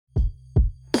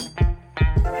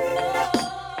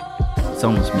It's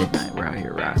almost midnight. We're out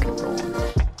here rocking and rolling.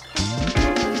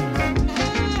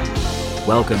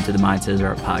 Welcome to the Mindset is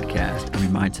Art podcast. I'm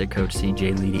your mindset coach,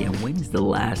 CJ Leedy. And when's the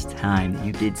last time that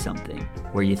you did something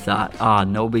where you thought,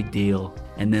 no big deal,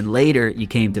 and then later you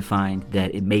came to find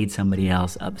that it made somebody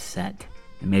else upset?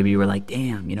 And maybe you were like,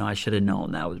 damn, I should have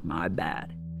known that was my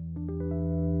bad.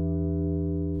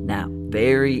 Now,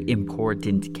 very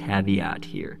important caveat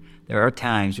here. There are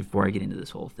times, before I get into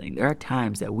this whole thing, there are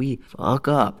times that we fuck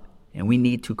up and we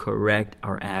need to correct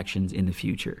our actions in the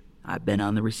future. I've been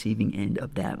on the receiving end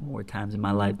of that more times in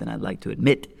my life than I'd like to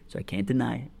admit, so I can't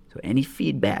deny it. So any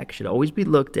feedback should always be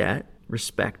looked at,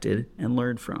 respected, and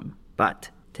learned from. But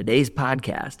today's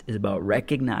podcast is about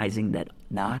recognizing that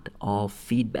not all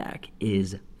feedback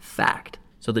is fact.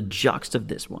 So the juxt of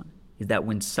this one is that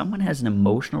when someone has an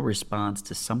emotional response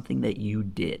to something that you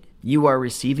did, you are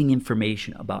receiving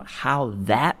information about how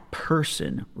that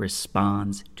person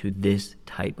responds to this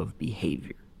type of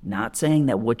behavior. Not saying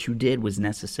that what you did was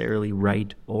necessarily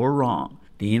right or wrong.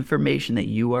 The information that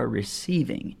you are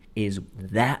receiving is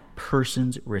that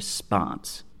person's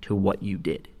response to what you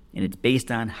did. And it's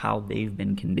based on how they've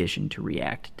been conditioned to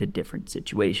react to different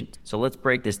situations. So let's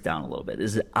break this down a little bit.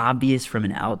 This is obvious from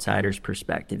an outsider's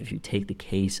perspective if you take the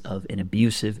case of an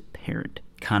abusive parent.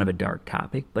 Kind of a dark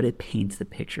topic, but it paints the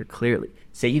picture clearly.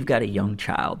 Say you've got a young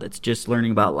child that's just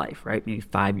learning about life, right? Maybe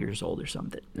 5 years old or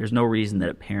something. There's no reason that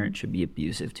a parent should be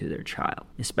abusive to their child,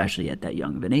 especially at that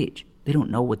young of an age. They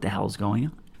don't know what the hell's going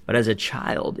on. But as a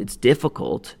child, it's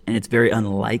difficult and it's very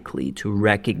unlikely to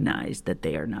recognize that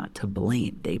they are not to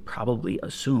blame. They probably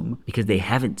assume, because they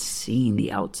haven't seen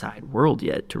the outside world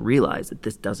yet to realize that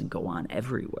this doesn't go on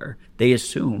everywhere, they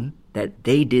assume that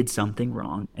they did something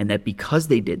wrong and that because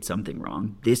they did something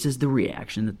wrong, this is the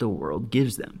reaction that the world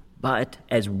gives them. But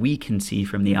as we can see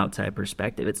from the outside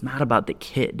perspective, it's not about the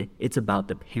kid, it's about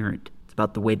the parent. It's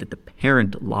about the way that the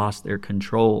parent lost their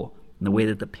control and the way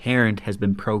that the parent has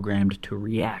been programmed to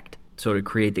react. So to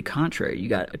create the contrary, you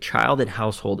got a child at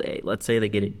household A. Let's say they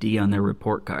get a D on their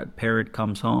report card. Parent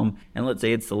comes home, and let's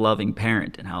say it's the loving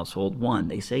parent in household 1.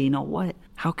 They say, you know what?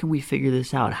 How can we figure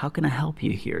this out? How can I help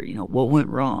you here? What went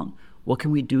wrong? What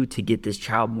can we do to get this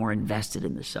child more invested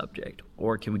in the subject?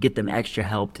 Or can we get them extra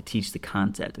help to teach the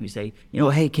concept? We say,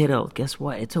 hey kiddo, guess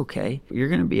what? It's okay. You're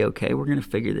going to be okay. We're going to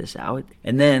figure this out.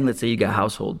 And then let's say you got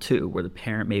household 2, where the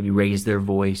parent maybe raised their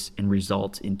voice and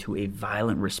results into a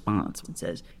violent response and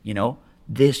says,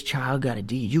 this child got a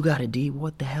D, you got a D,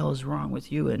 what the hell is wrong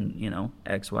with you? And,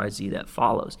 X, Y, Z that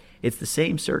follows. It's the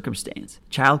same circumstance.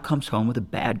 Child comes home with a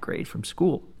bad grade from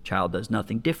school. Child does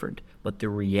nothing different, but the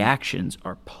reactions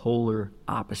are polar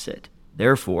opposite.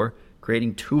 Therefore,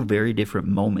 creating two very different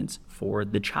moments for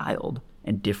the child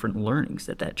and different learnings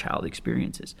that child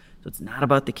experiences. So it's not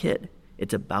about the kid,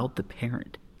 it's about the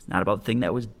parent. It's not about the thing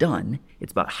that was done,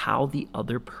 it's about how the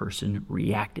other person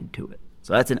reacted to it.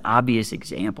 So that's an obvious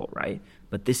example, right?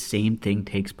 But this same thing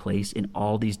takes place in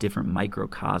all these different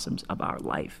microcosms of our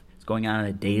life. It's going on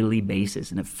a daily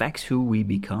basis and affects who we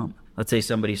become. Let's say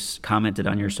somebody's commented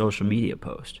on your social media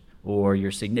post, or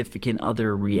your significant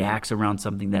other reacts around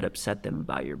something that upset them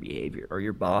about your behavior, or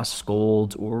your boss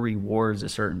scolds or rewards a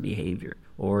certain behavior,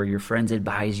 or your friends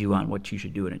advise you on what you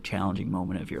should do in a challenging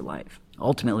moment of your life.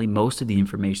 Ultimately, most of the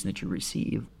information that you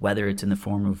receive, whether it's in the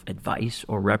form of advice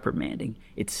or reprimanding,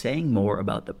 it's saying more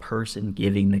about the person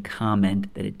giving the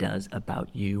comment than it does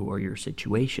about you or your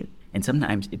situation. And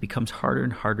sometimes it becomes harder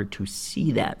and harder to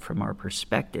see that from our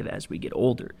perspective as we get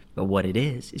older. But what it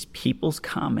is people's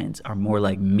comments are more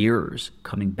like mirrors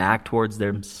coming back towards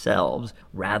themselves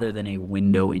rather than a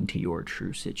window into your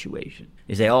true situation.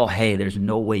 They say, hey, there's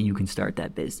no way you can start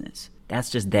that business. That's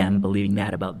just them believing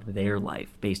that about their life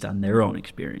based on their own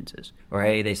experiences. Or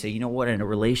hey, they say, you know what, in a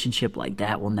relationship like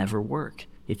that will never work.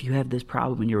 If you have this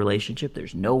problem in your relationship,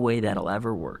 there's no way that'll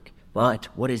ever work. But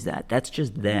what is that? That's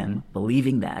just them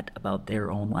believing that about their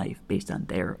own life based on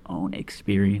their own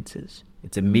experiences.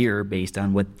 It's a mirror based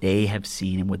on what they have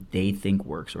seen and what they think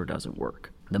works or doesn't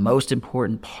work. The most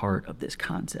important part of this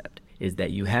concept is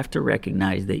that you have to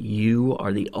recognize that you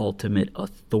are the ultimate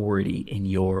authority in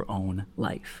your own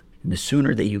life. And the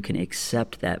sooner that you can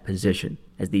accept that position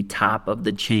as the top of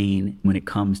the chain when it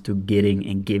comes to getting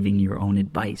and giving your own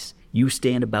advice, you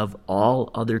stand above all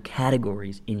other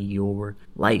categories in your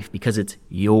life because it's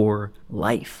your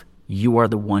life. You are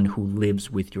the one who lives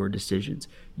with your decisions.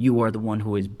 You are the one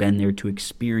who has been there to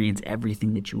experience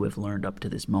everything that you have learned up to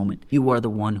this moment. You are the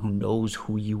one who knows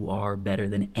who you are better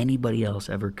than anybody else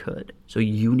ever could. So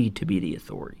you need to be the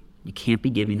authority. You can't be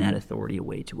giving that authority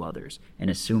away to others and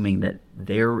assuming that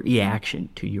their reaction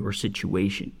to your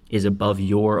situation is above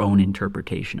your own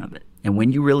interpretation of it. And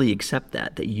when you really accept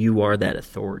that you are that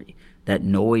authority, that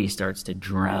noise starts to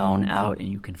drown out and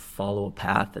you can follow a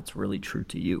path that's really true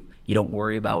to you. You don't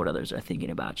worry about what others are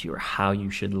thinking about you or how you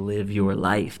should live your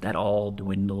life. That all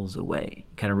dwindles away.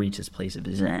 You kind of reach this place of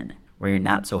zen where you're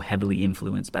not so heavily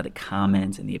influenced by the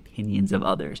comments and the opinions of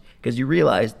others because you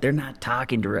realize they're not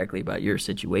talking directly about your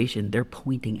situation. They're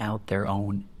pointing out their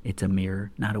own. It's a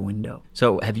mirror, not a window.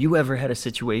 So have you ever had a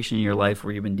situation in your life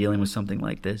where you've been dealing with something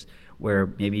like this,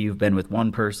 where maybe you've been with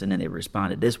one person and they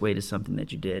responded this way to something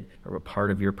that you did, or a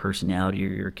part of your personality or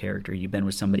your character? You've been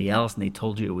with somebody else and they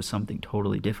told you it was something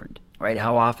totally different, right?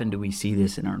 How often do we see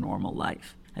this in our normal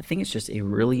life? I think it's just a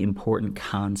really important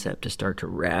concept to start to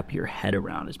wrap your head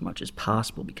around as much as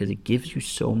possible because it gives you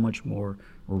so much more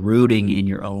rooting in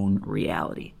your own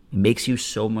reality. It makes you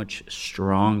so much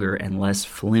stronger and less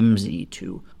flimsy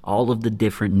to all of the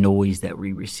different noise that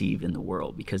we receive in the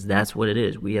world, because that's what it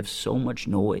is. We have so much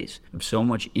noise, so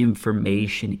much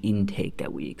information intake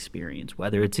that we experience,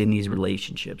 whether it's in these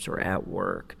relationships or at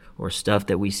work or stuff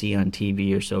that we see on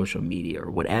TV or social media or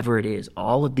whatever it is.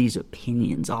 All of these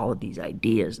opinions, all of these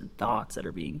ideas and thoughts that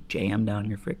are being jammed down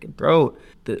your freaking throat,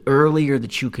 the earlier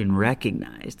that you can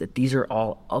recognize that these are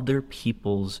all other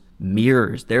people's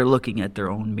mirrors. They're looking at their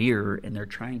own mirror and they're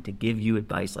trying to give you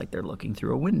advice like they're looking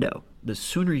through a window. The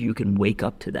sooner you can wake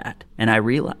up to that. And I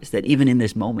realize that even in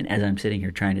this moment, as I'm sitting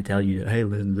here trying to tell you, hey,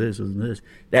 listen to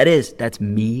this, that's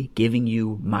me giving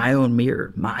you my own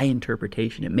mirror, my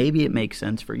interpretation. And maybe it makes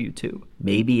sense for you too.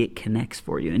 Maybe it connects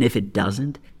for you. And if it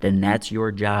doesn't, then that's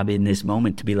your job in this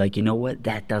moment to be like, you know what?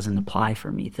 That doesn't apply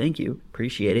for me. Thank you.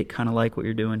 Appreciate it. Kind of like what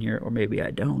you're doing here. Or maybe I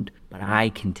don't. But I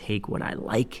can take what I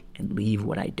like and leave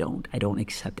what I don't. I don't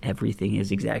accept everything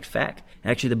as exact fact.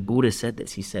 Actually, the Buddha said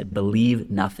this. He said, believe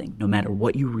nothing, no matter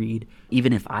what you read,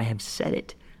 even if I have said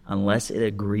it, unless it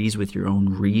agrees with your own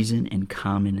reason and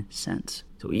common sense.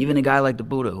 So even a guy like the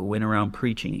Buddha who went around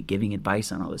preaching and giving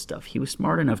advice on all this stuff, he was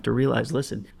smart enough to realize,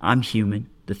 listen, I'm human.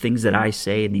 The things that I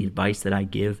say and the advice that I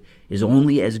give is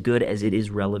only as good as it is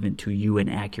relevant to you and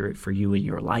accurate for you in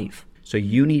your life. So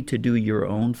you need to do your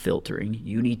own filtering.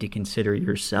 You need to consider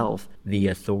yourself the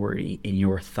authority in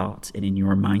your thoughts and in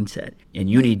your mindset. And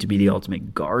you need to be the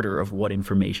ultimate guarder of what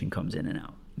information comes in and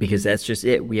out. Because that's just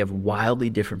it. We have wildly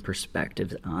different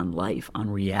perspectives on life, on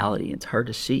reality. It's hard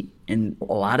to see. And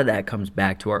a lot of that comes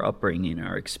back to our upbringing,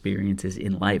 our experiences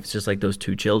in life. It's just like those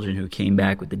two children who came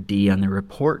back with a D on their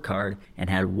report card and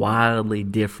had wildly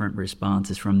different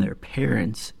responses from their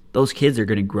parents. Those kids are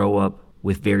going to grow up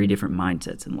with very different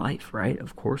mindsets in life, right?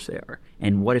 Of course they are.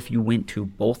 And what if you went to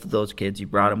both of those kids, you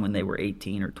brought them when they were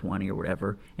 18 or 20 or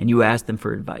whatever, and you asked them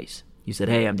for advice? You said,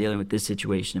 hey, I'm dealing with this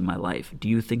situation in my life. Do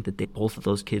you think that both of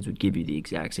those kids would give you the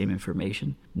exact same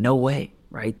information? No way,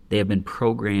 right? They have been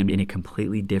programmed in a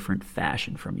completely different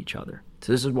fashion from each other.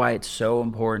 So this is why it's so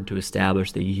important to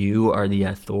establish that you are the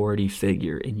authority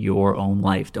figure in your own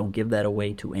life. Don't give that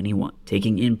away to anyone.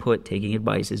 Taking input, taking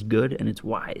advice is good and it's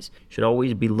wise. You should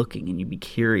always be looking and you be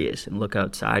curious and look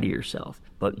outside of yourself.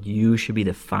 But you should be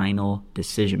the final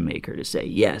decision maker to say,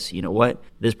 yes, you know what?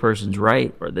 This person's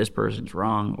right or this person's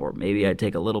wrong, or maybe I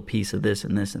take a little piece of this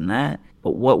and this and that.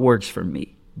 But what works for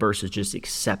me? Versus just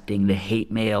accepting the hate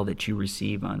mail that you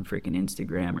receive on freaking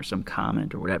Instagram or some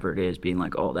comment or whatever it is, being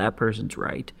like, oh, that person's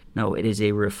right. No, it is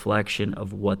a reflection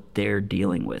of what they're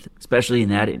dealing with, especially in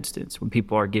that instance. When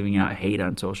people are giving out hate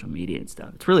on social media and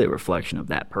stuff, it's really a reflection of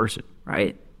that person,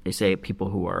 right? They say people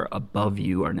who are above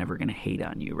you are never going to hate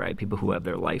on you, right? People who have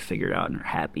their life figured out and are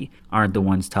happy aren't the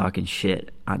ones talking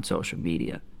shit on social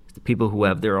media. The people who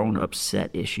have their own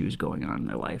upset issues going on in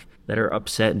their life that are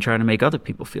upset and trying to make other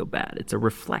people feel bad. It's a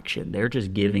reflection. They're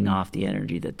just giving off the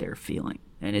energy that they're feeling.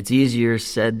 And it's easier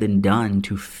said than done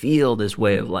to feel this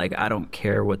way of like, I don't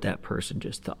care what that person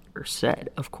just thought or said.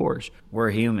 Of course,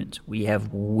 we're humans. We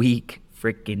have weak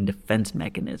freaking defense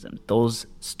mechanisms. Those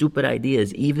stupid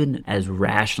ideas, even as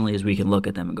rationally as we can look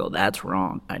at them and go, that's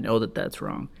wrong. I know that that's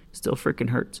wrong. Still freaking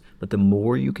hurts. But the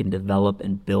more you can develop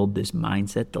and build this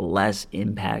mindset, the less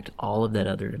impact all of that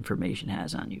other information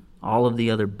has on you. All of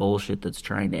the other bullshit that's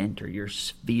trying to enter your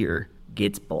sphere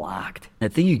gets blocked. I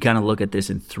think you kind of look at this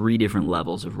in three different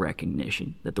levels of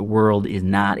recognition, that the world is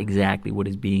not exactly what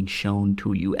is being shown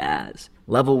to you as.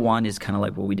 Level one is kind of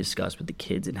like what we discussed with the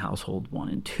kids in household 1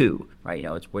 and 2, right? You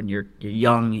know, it's when you're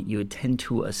young, you would tend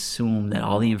to assume that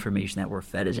all the information that we're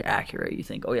fed is accurate. You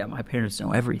think, oh yeah, my parents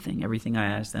know everything I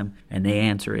ask them, and they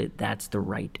answer it. That's the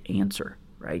right answer.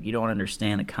 right? You don't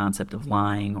understand the concept of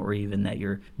lying or even that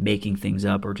you're making things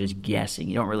up or just guessing.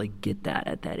 You don't really get that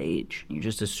at that age. You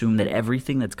just assume that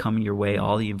everything that's coming your way,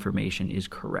 all the information is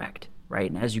correct, right?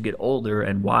 And as you get older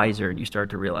and wiser and you start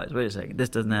to realize, wait a second, this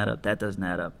doesn't add up, that doesn't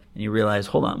add up. And you realize,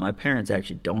 hold on, my parents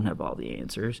actually don't have all the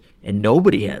answers and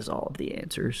nobody has all of the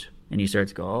answers. And you start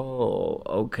to go, oh,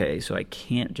 okay, so I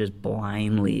can't just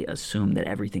blindly assume that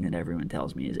everything that everyone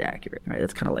tells me is accurate, right?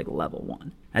 That's kind of like level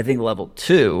 1. I think level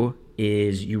 2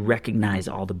 is you recognize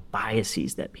all the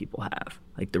biases that people have.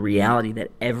 Like the reality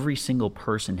that every single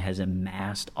person has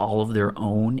amassed all of their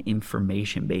own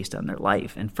information based on their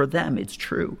life. And for them, it's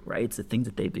true, right? It's the things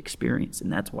that they've experienced,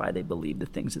 and that's why they believe the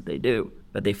things that they do.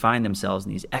 But they find themselves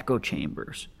in these echo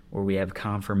chambers where we have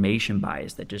confirmation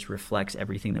bias that just reflects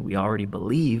everything that we already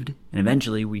believed. And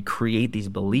eventually we create these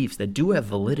beliefs that do have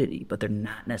validity, but they're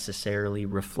not necessarily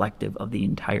reflective of the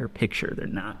entire picture. They're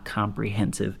not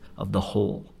comprehensive of the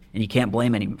whole. And you can't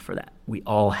blame anyone for that. We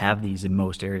all have these in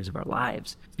most areas of our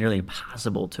lives. It's nearly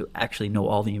impossible to actually know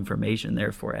all the information,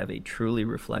 therefore have a truly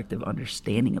reflective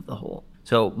understanding of the whole.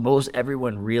 So most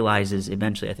everyone realizes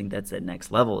eventually, I think that's that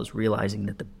next level, is realizing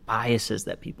that the biases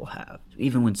that people have,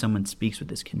 even when someone speaks with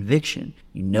this conviction,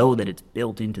 you know that it's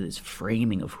built into this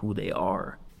framing of who they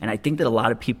are. And I think that a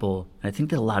lot of people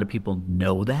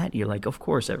know that. You're like, of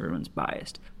course everyone's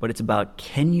biased. But it's about,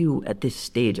 can you, at this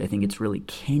stage, I think it's really,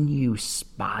 can you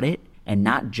spot it and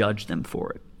not judge them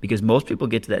for it? Because most people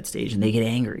get to that stage and they get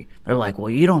angry. They're like, well,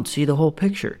 you don't see the whole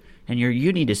picture. And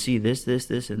you need to see this, this,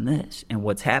 this, and this. And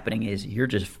what's happening is you're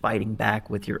just fighting back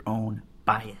with your own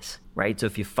bias, right? So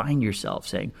if you find yourself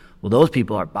saying, well, those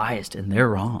people are biased and they're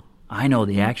wrong, I know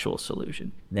the actual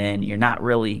solution, then you're not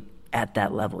really at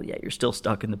that level yet. You're still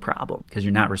stuck in the problem because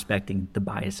you're not respecting the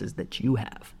biases that you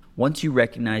have. Once you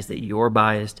recognize that you're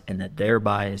biased and that they're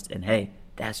biased, and hey,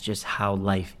 that's just how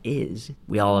life is,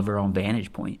 we all have our own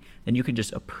vantage point, then you can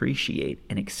just appreciate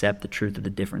and accept the truth of the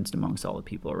difference amongst all the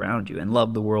people around you and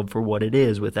love the world for what it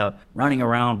is without running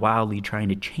around wildly trying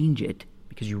to change it,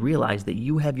 because you realize that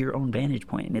you have your own vantage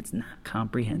point and it's not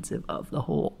comprehensive of the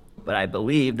whole. But I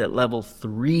believe that level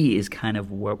 3 is kind of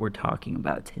what we're talking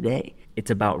about today. It's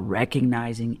about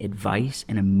recognizing advice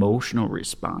and emotional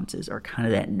responses are kind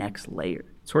of that next layer.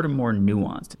 It's sort of more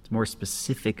nuanced. It's a more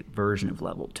specific version of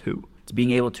level 2. It's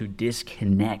being able to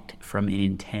disconnect from an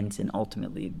intense and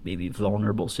ultimately maybe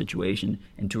vulnerable situation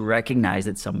and to recognize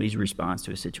that somebody's response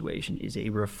to a situation is a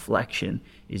reflection,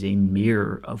 is a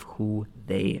mirror of who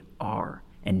they are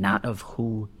and not of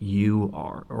who you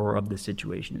are or of the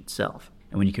situation itself.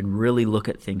 And when you can really look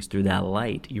at things through that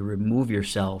light, you remove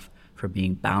yourself from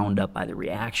being bound up by the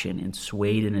reaction and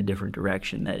swayed in a different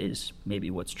direction that is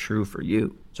maybe what's true for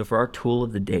you. So for our tool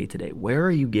of the day today, where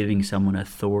are you giving someone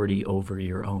authority over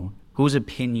your own? Whose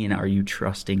opinion are you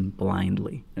trusting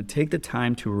blindly? And take the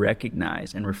time to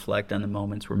recognize and reflect on the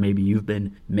moments where maybe you've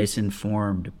been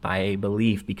misinformed by a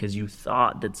belief because you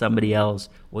thought that somebody else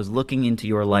was looking into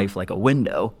your life like a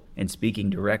window and speaking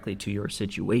directly to your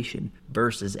situation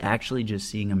versus actually just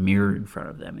seeing a mirror in front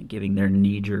of them and giving their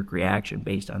knee-jerk reaction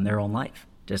based on their own life.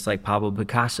 Just like Pablo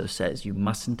Picasso says, you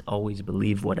mustn't always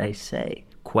believe what I say.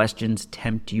 Questions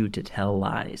tempt you to tell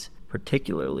lies,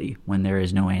 particularly when there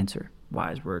is no answer.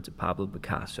 Wise words of Pablo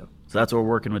Picasso. So that's what we're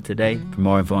working with today. For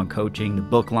more info on coaching, the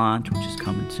book launch, which is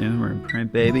coming soon, we're in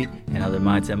print, baby, and other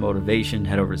mindset motivation,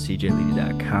 head over to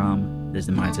cjleedy.com. This is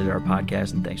the Mindset Art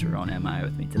Podcast, and thanks for going MI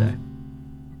with me today.